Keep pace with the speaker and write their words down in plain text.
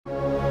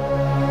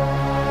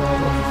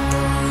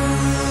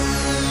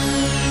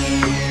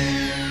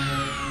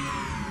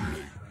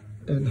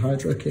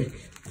Hydra kick.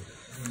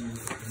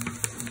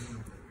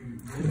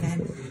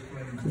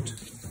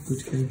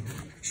 Good king.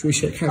 Should we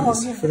shake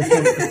hands for the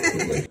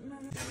camera?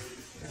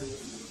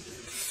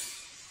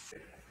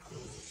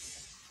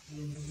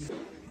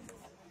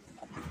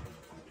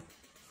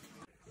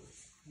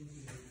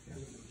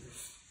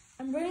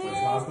 I'm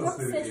bringing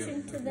rockfish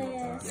into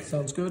this.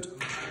 Sounds good.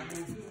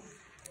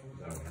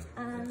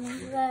 And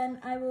then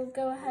I will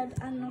go ahead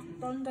and knock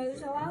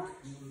Bondozo out.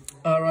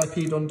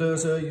 R.I.P.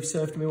 Dondozo, you've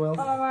served me well.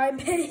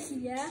 R.I.P.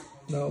 Yeah.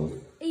 No.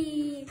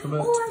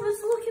 Promote. Oh, I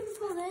was looking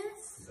for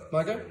this.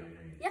 My go?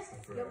 Yes,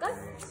 your go.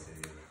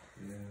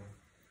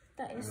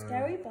 That is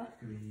scary, but.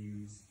 To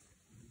be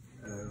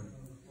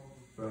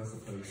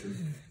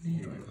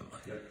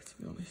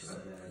honest.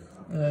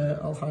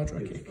 I'll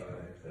Hydra kick.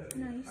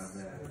 Nice.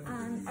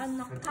 And I'm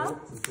knocked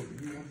out.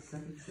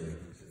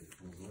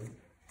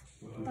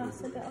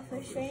 That's a bit of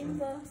a shame,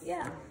 but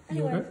yeah.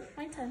 Anyway,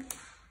 my turn.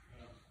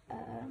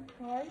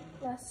 Right,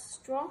 let's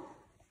draw.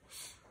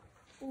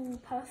 Ooh,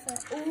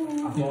 perfect.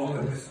 Ooh.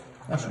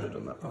 I should have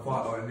done that.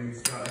 Oh,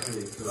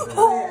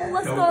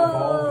 let's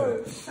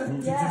go!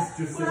 Yeah. I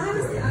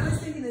was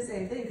thinking the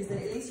same thing, because then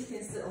at least you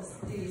can still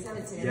do your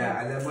sanity.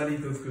 Yeah, and then when he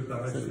does good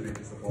damage,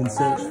 Can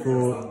search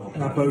for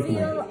our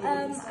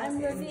Pokemon.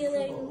 I'm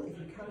revealing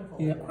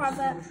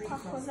Quaquavel.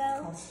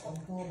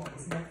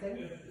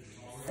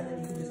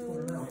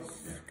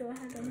 Go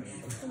ahead and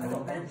shoot them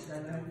up there.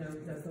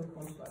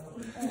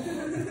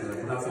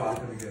 That's what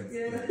happened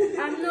again.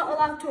 I'm not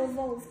allowed to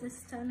evolve this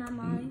turn, am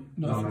I?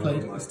 No, I've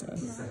played it this turn.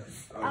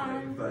 No.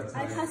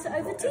 I pass it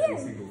over to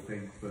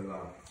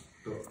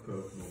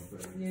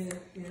you.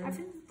 I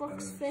think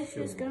Boxfish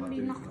is going to be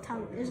knocked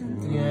out,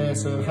 isn't it? Yeah,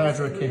 so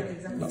Hydra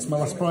kick. That's my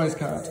last prize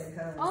card.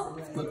 Oh,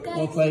 okay.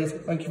 Well played.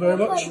 Thank you very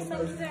much.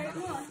 Thank you very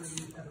much.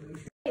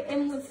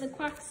 In with the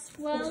quacks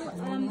well,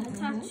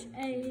 attach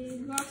a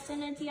grass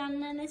energy,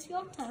 and then it's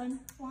your turn.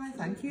 Why,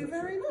 thank you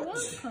very much. You're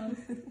welcome.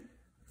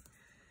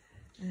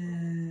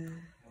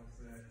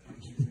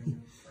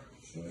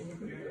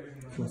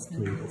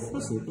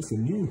 That's a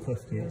new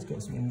Puffy, it's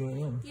got something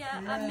going on. Yeah,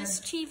 a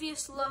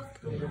mischievous look.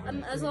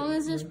 As long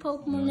as this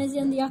Pokemon is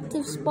in the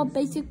active spot,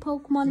 basic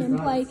Pokemon in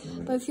play,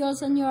 but if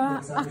yours and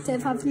your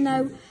active have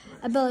no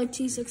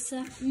abilities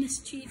except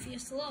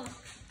mischievous look.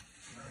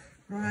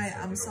 Right,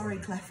 I'm sorry,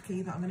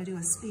 Klefki, but I'm going to do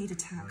a speed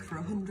attack for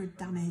 100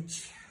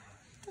 damage.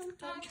 I'm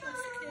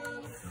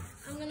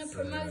going to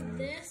promote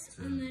this,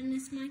 and then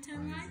it's my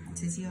turn, right?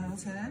 It is your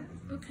turn.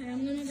 Okay,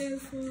 I'm going to go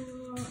for...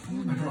 Oh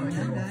my god,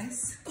 no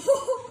dice.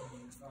 Oh,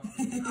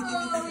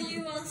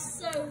 you are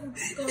so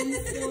gone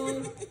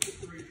for.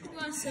 You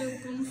are so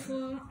gone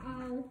for.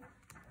 I'll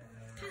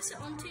pass it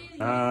on to you.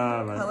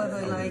 Right. However,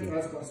 like,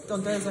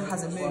 Dondozo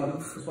has a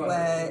move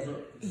where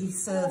he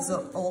serves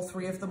up all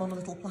three of them on a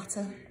little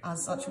platter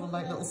as actual,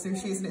 like, little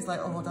sushis, and it's like,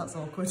 oh, that's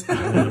awkward.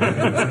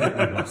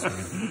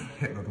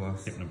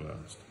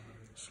 Hypnoblast.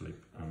 Sleep.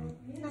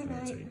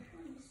 Night-night.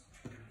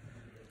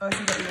 Oh, so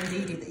you got the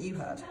Indeedee that you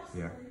had?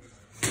 Yeah.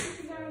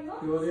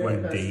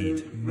 Indeed.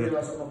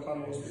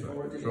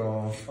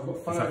 Draw.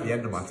 It's at the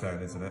end of my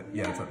turn, isn't it?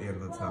 Yeah, it's at the end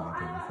of the turn I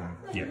do the thing.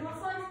 Yeah.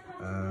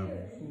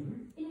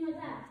 In your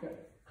deck.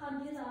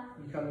 Can't do that.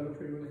 You can have a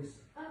pre-release.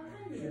 Oh,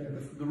 can you? Yeah,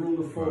 the rule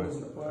of four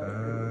doesn't apply.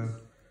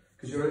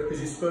 Because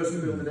you're supposed to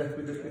build the deck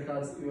with the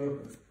cards that you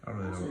open. I don't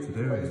really know so what to you do.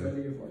 can play as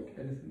many of like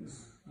anything as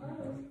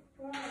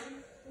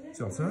It's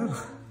your turn. I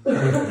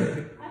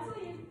thought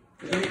you...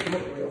 It doesn't come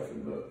up very often,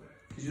 but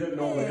because you don't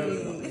normally have that.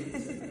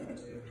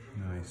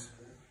 Nice.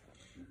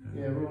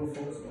 Yeah, rule of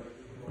four.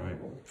 Right.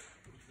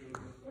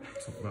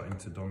 Top that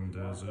into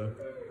Dondozo.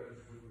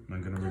 And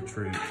I'm going to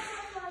retreat.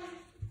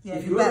 Yeah,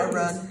 you better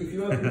run. If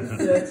you open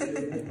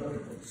 30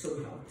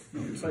 somehow, you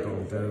can play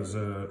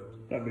Dondozo.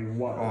 That'd be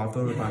wild. Oh, I've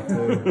done it back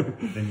too.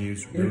 Then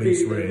use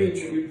release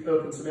rage.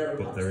 But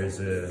But there is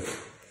a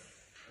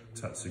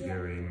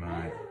Tatsugiri in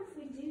my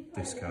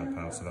discard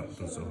pile, so that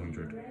does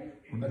 100. I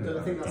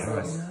think that's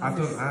Nice.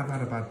 I've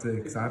had a bad day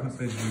because I haven't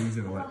been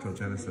using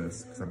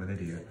electrogenesis because I'm an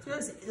idiot.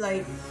 Just,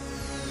 like...